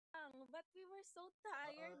but we were so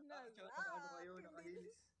tired na. Ano kayo,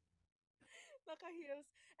 naka-heels.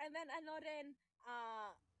 Naka-heels. And then ano rin,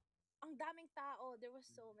 ang daming tao. There was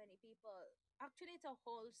so many people. Actually, it's a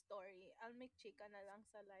whole story. I'll make chika na lang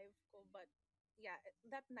sa live ko. But yeah,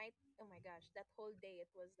 that night, oh my gosh, that whole day,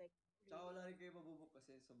 it was like Tsaka wala rin really... kayo mabubuk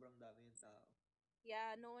kasi sobrang dami yung tao.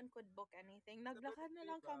 Yeah, no one could book anything. Naglakad na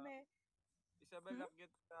lang kami. Isabel,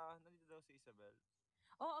 nandito daw si Isabel.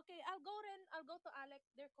 Oh, okay. I'll go rin. I'll go to Alec.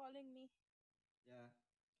 They're calling me. Yeah.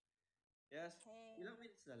 Yes. Hey. Ilang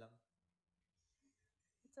minutes na lang?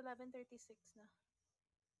 It's 11:36 na.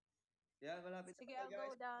 Yeah, malapit Sige, na I'll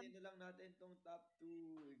go guys. down. Hindi na lang natin tong top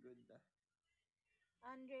 2. We're good na.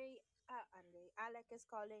 Andre, Alec is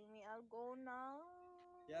calling me. I'll go now.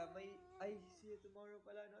 Yeah, see you tomorrow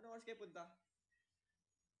pala. Ano oras kayo punta?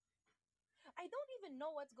 I don't even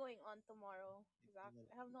know what's going on tomorrow, Zach.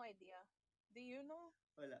 I have no idea. Do you know?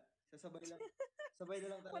 Wala. Sabay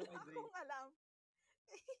na lang tayo Wala kay Dre. akong alam.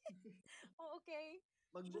 Oh, okay.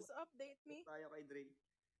 Just update me. Tayo kay Dre.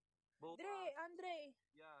 Andre.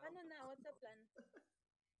 Yeah. Ano na? What's the plan?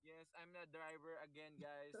 Yes, I'm the driver again,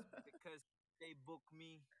 guys, because they book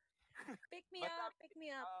me. Pick me up.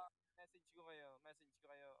 Message ko kayo.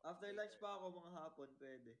 After lunch pa ako, mga hapon,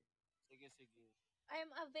 pwede. Sige.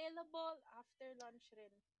 I'm available after lunch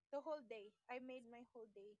rin. The whole day. I made my whole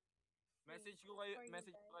day. Message ko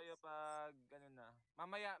kayo pag ano na.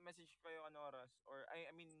 Mamaya message ko kayo ano oras or I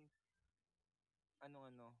mean ano.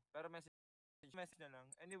 Pero message na lang.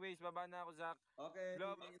 Anyways, baba na ako, Zach. Okay.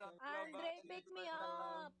 Andre, pick me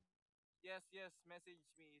up. Yes, message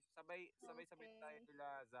me. Sabay tayo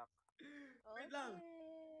nila, Zach. Wait lang.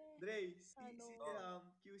 Dre,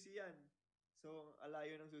 CCM, QC yan. So,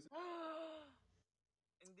 alayo ng susunod.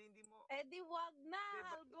 Hindi mo. Di wag na.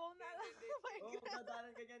 I'll go na lang.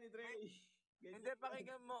 Madaanan ka niya ni Dre. Hindi,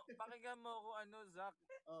 pakinggan mo kung ano, Zach.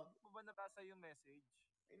 Hindi mo ba nabasa yung message?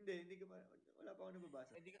 Hindi ko pa. Wala pa ako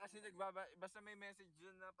nababasa. Hindi ka kasi basta may message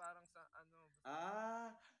dun na parang sa ano.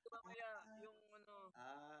 Mamaya, yung ano.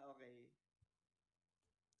 Okay.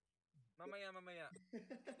 Mamaya.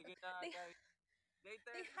 Sige na, guys.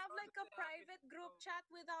 Later. They have like a private group chat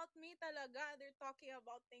without me talaga. They're talking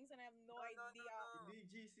about things and I have no idea. Hindi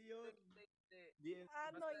GC yun. DM.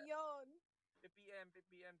 Ano yun?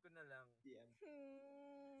 PPM ko na lang. DM.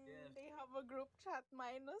 Yes. They have a group chat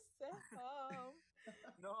minus Seham.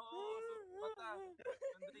 No, basta.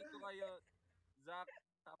 Sunduin ko kayo, Zach,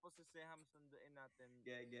 tapos si Seham sunduin natin.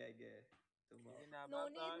 Yeah. Tomorrow.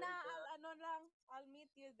 No need na. I'll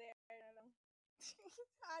meet you there na lang.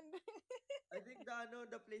 I think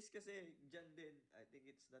the place kasi dyan din. I think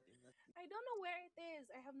it's not in that. I don't know where it is.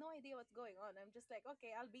 I have no idea what's going on. I'm just like, okay,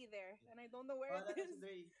 I'll be there. And I don't know where it is.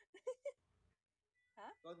 Huh?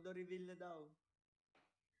 Condo reveal na daw.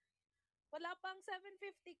 Wala pang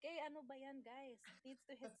 750k. Ano ba yan, guys? Needs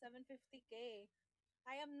to hit 750k.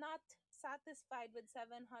 I am not satisfied with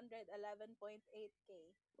 711.8k.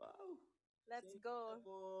 Wow. Let's go.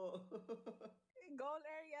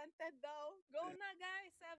 Goal-oriented daw. Go na,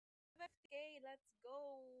 guys. 750k. Let's go.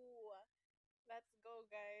 Let's go,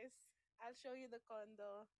 guys. I'll show you the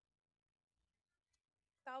condo.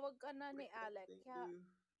 Tawag ka na ni Alec. Thank you.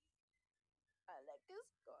 Alec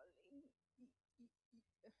is calling.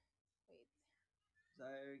 Wait.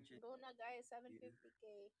 Go na, guys. 750k.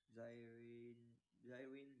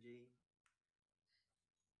 Zyrene Jane.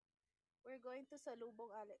 We're going to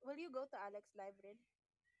Salubong, Alex. Will you go to Alex live rin?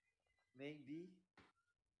 Maybe.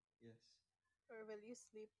 Yes. Or will you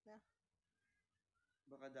sleep na?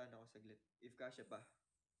 Baka daan ako saglit. If kasya pa.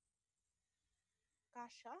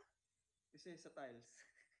 Kasha? Kasi sa tiles.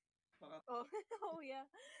 Oh yeah.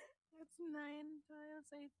 That's 9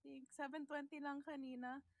 tiles, I think. 720 lang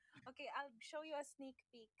kanina. Okay, I'll show you a sneak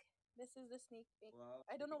peek. This is the sneak peek. Wow.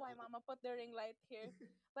 I don't know why Mama put the ring light here.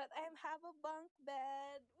 But I have a bunk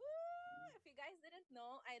bed. Woo! If you guys didn't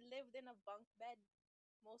know, I lived in a bunk bed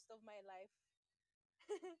most of my life.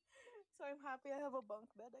 So I'm happy I have a bunk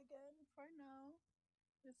bed again for now.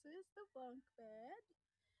 This is the bunk bed.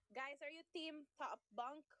 Guys, are you team top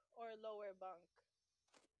bunk or lower bunk?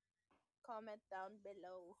 Comment down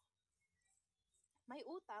below. May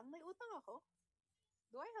utang ako.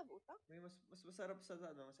 Do I have utang? May mas masarap sa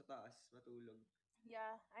taas matulog.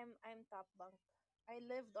 Yeah, I'm top bunk. I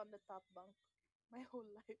lived on the top bunk my whole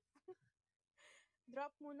life.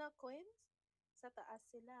 Drop muna coins. Sa taas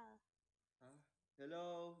sila.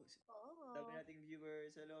 Hello. Oh. Dami nating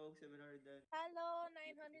viewers. Hello, 700. Hello,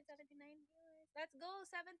 979 viewers. Let's go,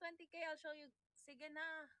 720k. I'll show you. Sige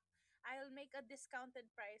na. I'll make a discounted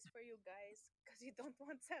price for you guys because you don't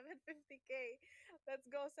want 750k. Let's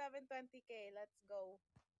go 720k. Let's go.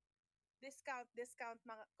 Discount,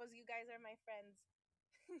 mga, because you guys are my friends.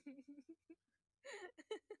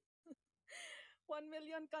 1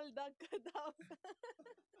 million kaldag ka daw.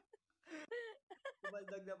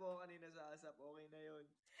 Kumaldag na po ako kanina sa ASAP. Okay na yun.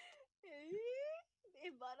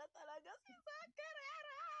 Iba na talaga si Zac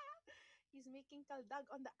Carrera. He's making kaldag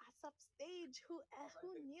on the ASAP stage. Who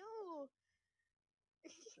knew?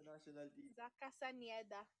 Sa national TV. Zac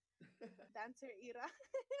Castaneda. Dancer era.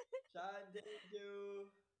 Sean, thank you.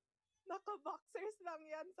 Naka-boxers lang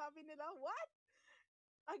yan. Sabi nila, what?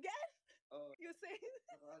 Again? Oh, You say?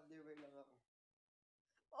 naka-underwear lang ako.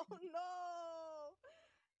 Oh no!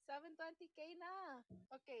 720k na.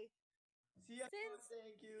 Okay. Siya, Since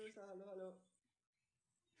thank you sa halo-halo.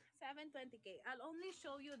 720k, I'll only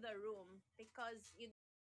show you the room because you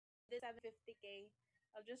did 750k.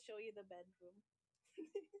 I'll just show you the bedroom.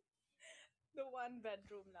 The one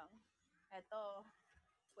bedroom lang. Eto.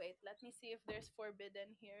 Wait, let me see if there's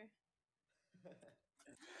forbidden here.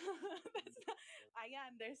 That's not,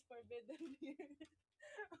 ayan, there's forbidden here.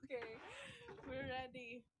 Okay, we're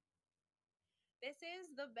ready. This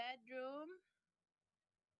is the bedroom.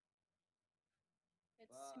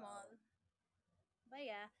 It's Wow. small. But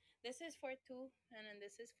yeah, this is for two, and then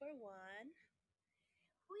this is for one.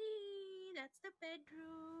 Whee! That's the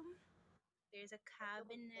bedroom. There's a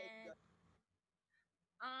cabinet.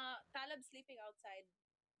 Talab's sleeping outside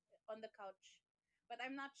on the couch. But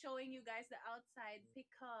I'm not showing you guys the outside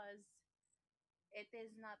because it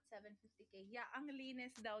is not 750k. Yeah, ang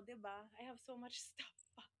linis daw, diba? I have so much stuff.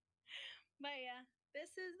 But yeah,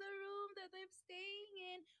 this is the room that I'm staying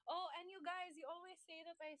in. Oh, and you guys, you always say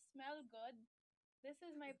that I smell good. This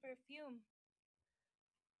is my perfume.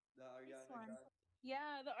 The This Ariana one. Grande.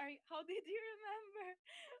 Yeah, how did you remember?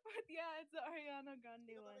 But yeah, it's the Ariana Grande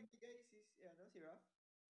Sino ba one. nagbigay? Si Raf?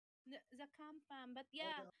 The campam. But Oh,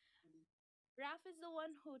 yeah, yeah. Raf is the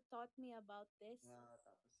one who taught me about this.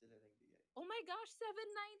 Tapos sila nagbigay. Oh my gosh,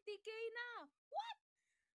 790k na! What?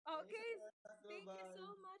 Okay, thank you so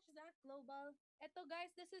Global. much, Zach Global. Eto guys,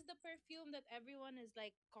 this is the perfume that everyone is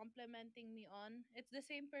like complimenting me on. It's the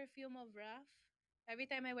same perfume of Raf. Every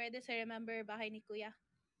time I wear this, I remember bahay ni Kuya.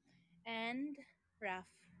 And Raf.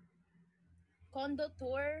 Condo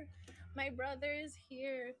tour. My brother is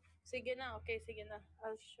here. Sige na, okay, sige na.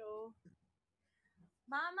 I'll show.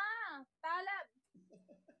 Mama! Talab!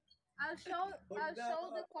 Huwag I'll na, show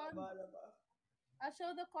the condo. bala pa. I'll show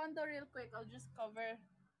the condo real quick. I'll just cover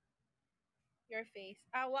your face.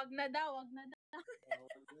 Wag na daw, wag na daw.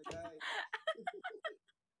 Huwag na, guys.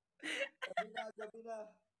 Gabi na.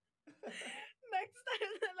 Next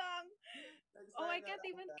time na lang. Next Oh, time I na can't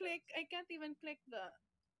lang, even guys. click. I can't even click the.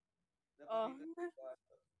 Oh, Napakita ko ba?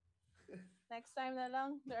 next time na lang.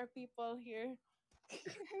 There are people here.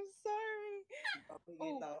 I'm sorry. Oh,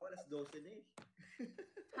 Papakita ko, alas 12 na eh.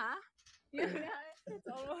 huh? Yeah, it's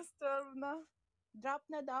almost 12 na. Drop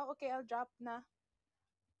na daw. Okay, I'll drop na.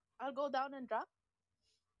 I'll go down and drop.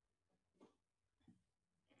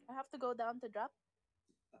 I have to go down to drop.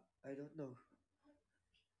 I don't know.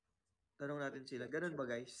 Tanong natin sila. Ganun ba,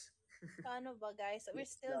 guys? Paano ba, guys? We're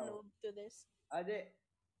Yes still daw. noob to this. Ade,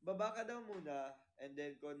 baba ka daw muna and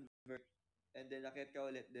then convert and then akit ka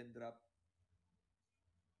ulit then drop.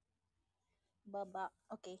 Baba.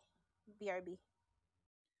 Okay. BRB.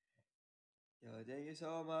 Yo, thank you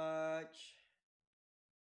so much.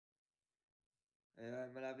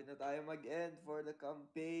 Ayan, malapit na tayo mag-end for the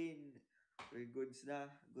campaign. We're goods na.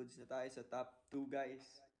 Goods na tayo sa top 2,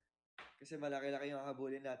 guys. Kasi malaki-laki yung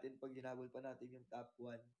habulin natin pag hinabol pa natin yung top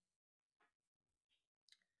 1.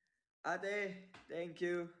 Ate, thank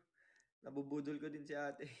you. Nabubudol ko din si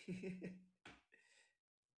ate.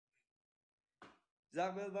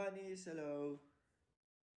 Zach Belvanis, hello.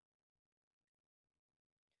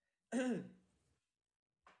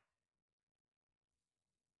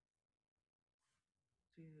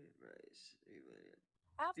 Rice, 3 million.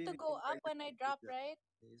 I have to go up when I drop, right?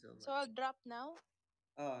 Thank you so much. So I'll drop now.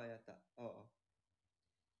 Yata. Oo.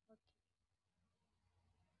 Okay.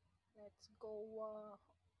 Let's go.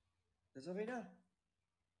 That's okay na.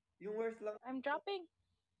 Yung worth lang. I'm dropping.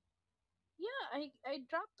 Yeah, I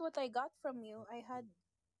dropped what I got from you. I had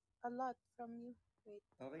a lot from you. Wait.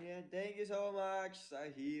 Okay yan. Thank you so much,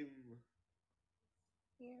 Sahim.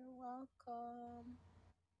 You're welcome.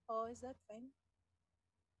 Oh, is that fine?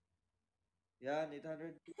 Yan,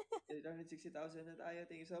 860,000 na tayo.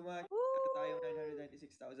 Thank you so much. Woo! Ito tayong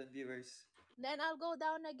 996,000 viewers. Then I'll go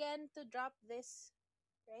down again to drop this,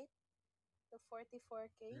 right? The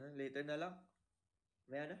 44k. Yan, later na lang.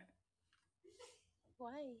 Maya na.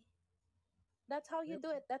 Why? That's how you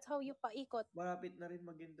do it. That's how you paikot. Malapit na rin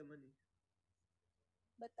mag-end naman eh.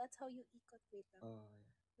 But that's how you ikot. Wait lang. Oh,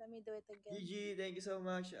 yeah. Let me do it again. GG, thank you so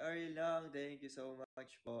much. Ariel lang, thank you so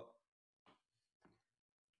much po.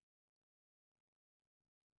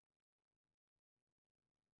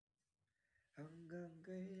 Hanggang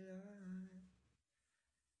kailan?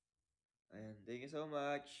 Ayan, thank you so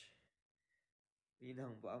much.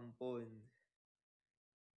 Ninang paampon.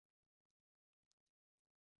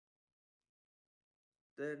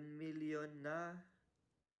 10 million na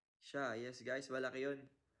siya. Yes guys, malaki yun.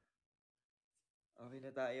 Okay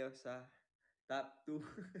na tayo sa top 2.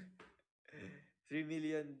 3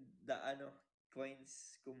 million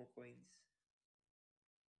coins, kumu coins.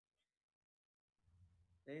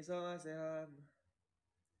 Thank you so much, Ham.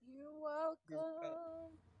 You're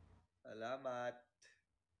welcome. Salamat.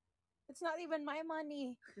 It's not even my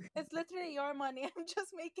money. It's literally your money. I'm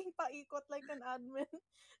just making paikot like an admin.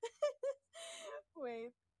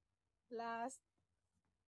 Wait. Last.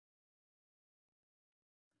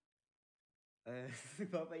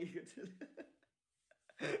 Nagpapaikot sila.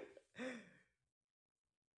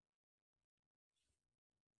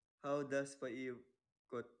 How does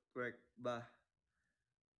paikot work ba?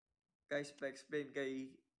 Guys, pa-explain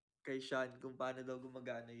kay Sean kung paano daw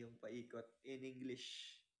gumagana yung paikot in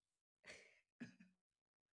English.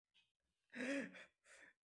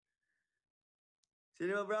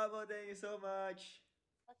 Cinema Bravo, thank you so much.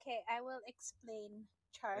 Okay, I will explain.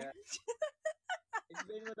 Char. Yeah.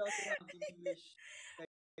 Explain mo daw si Ham in English.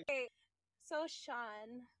 Okay. So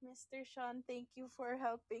Sean, Mr. Sean, thank you for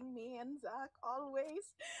helping me and Zach always.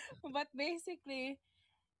 But basically,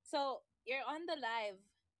 so you're on the live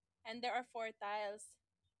and there are 4 tiles.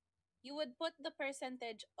 You would put the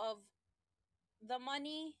percentage of the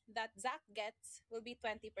money that Zach gets will be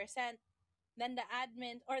 20%. Then the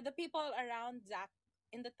admin or the people around Zach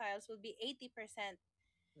in the tiles will be 80%.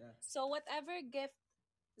 Yeah. So whatever gift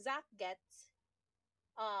Zach gets,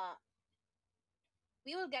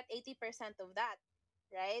 we will get 80% of that,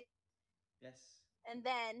 right? Yes. And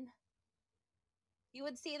then you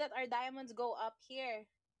would see that our diamonds go up here.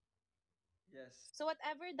 Yes. So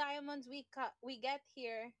whatever diamonds we get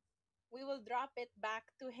here, we will drop it back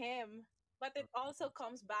to him. But it also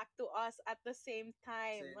comes back to us at the same Kasi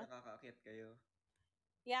time. nakakaakit kayo.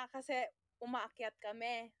 Yeah, kasi umaakyat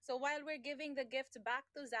kami. So while we're giving the gifts back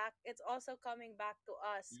to Zach, it's also coming back to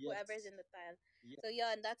us, Yes. whoever's in the tile. Yes. So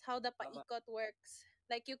yun, that's how the Tama. paikot works.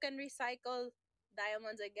 Like you can recycle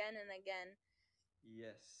diamonds again and again.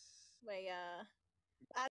 Yes. May Yes,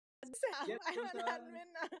 I'm an Susan. admin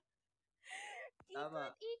na.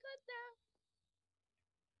 Tama. Ikot na.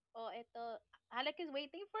 Oh, ito. Alec is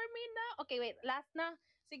waiting for me na. Okay, wait. Last na.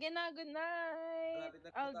 Sige na, good night. Malapit na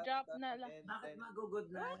I'll tayo drop sa na lang. mag-end. Bakit mag-good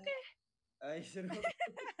night? Okay. Ay, sir.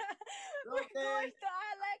 We're Okay. going to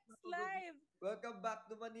Alex live. Welcome back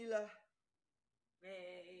to Manila.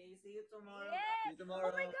 Hey, see you tomorrow. Yeah. See you tomorrow.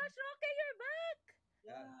 Oh my gosh, Roque, you're back.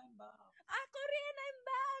 Yeah, I'm back. Ako rin, I'm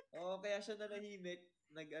back. Oo, kaya siya nanahimik.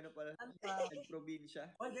 Pala, I'm back. nag-probinsya.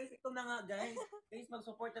 Oh guys, ito na nga guys. Guys,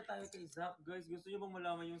 mag-support na tayo kay Zach. Guys, gusto niyo bang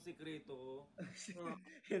malaman yung sekreto?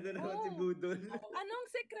 Ito naman si Oh. Budol. Anong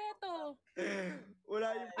sekreto? Wala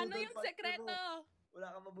yung Ano Budol. yung sekreto? Wala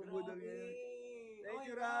kang mabubudol ngayon. Thank Oy,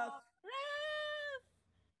 you, Raf. Raf!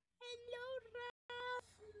 Hello, Raf.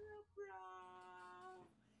 Hello, bro.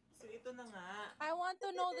 So, ito na nga. I want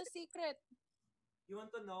to know the secret. You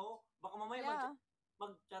want to know? Baka mamaya Yeah.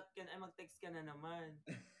 mag-chat ka na, mag-text ka na naman.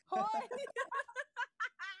 Hoy!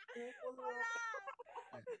 Wala.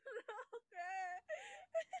 Okay.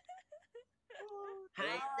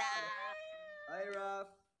 Hi, Zach! Hi, Raf.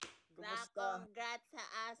 Zach, Kumusta? congrats sa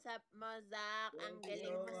asap mo, Zach. Ang Thank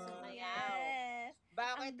galing you. mo sumayaw. Yes.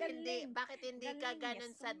 Bakit Ang galing. hindi ka Galing ganun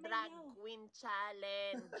niya sa drag sumayaw. queen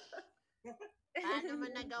challenge? Paano mo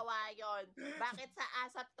nagawa yon? Bakit sa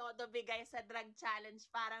asap todo bigay sa drag challenge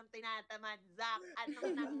parang tinatamad? Zach,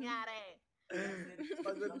 anong nangyari?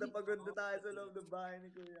 Pagod na tayo sa loob ng bahay ni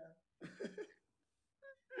Kuya.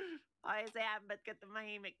 Okay, Sam, ba't ka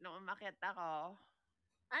tumahimik nung umakyat ako?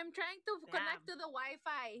 I'm trying to connect to the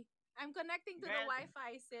Wi-Fi. I'm connecting to the Girl.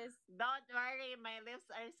 Wi-Fi, sis. Don't worry, my lips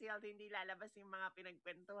are sealed. Hindi lalabas yung mga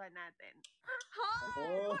pinagkwentuhan natin. Hoy!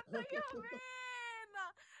 Oh. What do you mean?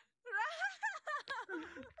 Raf!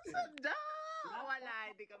 Sadya! Wala,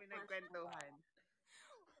 hindi kami nagkwentuhan.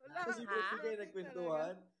 Wala. Kasi hindi kayo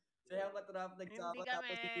nagkwentuhan. Saya ang katrap nagsama Hindi tapos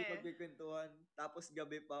kami. hindi magkikwentuhan. Tapos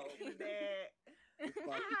gabi pa. Oh. Hindi.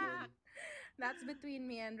 Impossible. That's between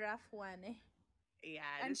me and Raf one eh. Yeah,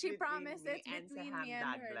 And it's she between promised me it's and between Saham me and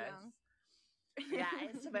her Douglas. lang. Yeah, I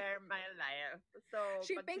swear my life. So,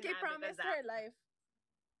 She pag pinky sinabi ko, promised Zach, her life.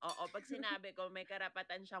 Oo, pag sinabi ko, may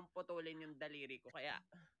karapatan siyang putulin yung daliri ko. Kaya,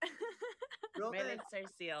 my Roque, lips are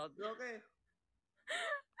sealed. Roque.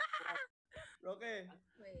 Roque.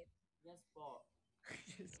 Wait. Yes po.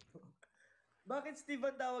 Yes po. Bakit Steve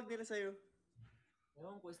ang tawag nila sa'yo?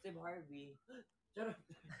 Ewan ko, Steve Harvey. Charot.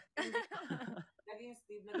 Naging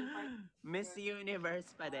Steve, naging part. Miss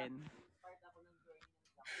Universe pa din. Part ako ng journey ng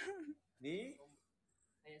Jack. Ni?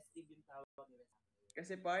 Kaya Steve yung tawag nila sa akin.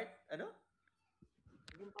 Kasi part, ano?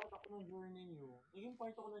 Naging part ako ng journey nyo. Naging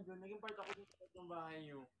part ako ng journey. Naging part ako ng bahay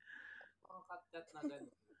nyo. Mga cut-cut na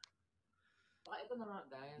gano'n. Saka ito na nga,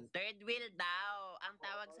 guys. Third wheel daw. Ang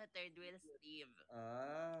tawag sa third wheel, Steve.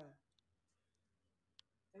 Ah.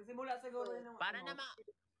 Nagsimula siguro yun ng Para ano, naman,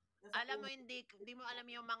 nasa alam mo, ulo. hindi mo alam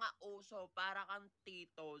yung mga uso. Para kang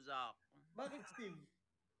Tito, Zach. Bakit Steve?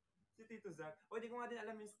 Si Tito Zach. O, di ko nga din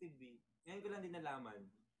alam yung Steve B. Ngayon ko lang din nalaman.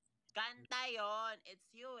 Kanta yon.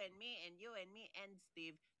 It's you and me and you and me and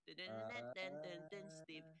Steve.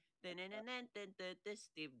 Steve.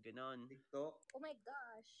 Steve. Ganon. TikTok? Oh my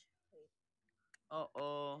gosh. Wait.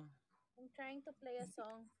 Oo. I'm trying to play a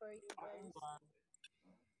song for you guys.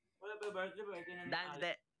 Wala ba, birthday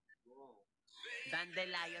na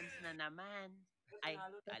Dandelions na naman. Ay,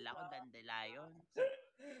 kala ko dandelions.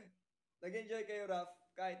 Nag-enjoy kayo, Raf,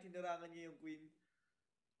 kahit hinarangan niyo yung queen.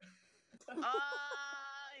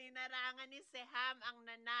 Oh, hinarangan ni Seham ang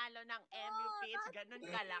nanalo ng MUPH. Ganun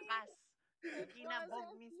kalakas.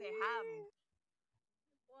 Kinabog ni Seham.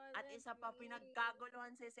 At isa pa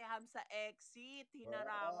pinagkaguluhan si Seham sa exit.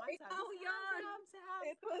 Hinarangan. Ikaw yan! Seham.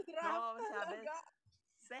 It was rough No, sabi, talaga.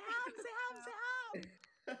 Seham.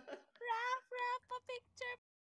 Raf, pa picture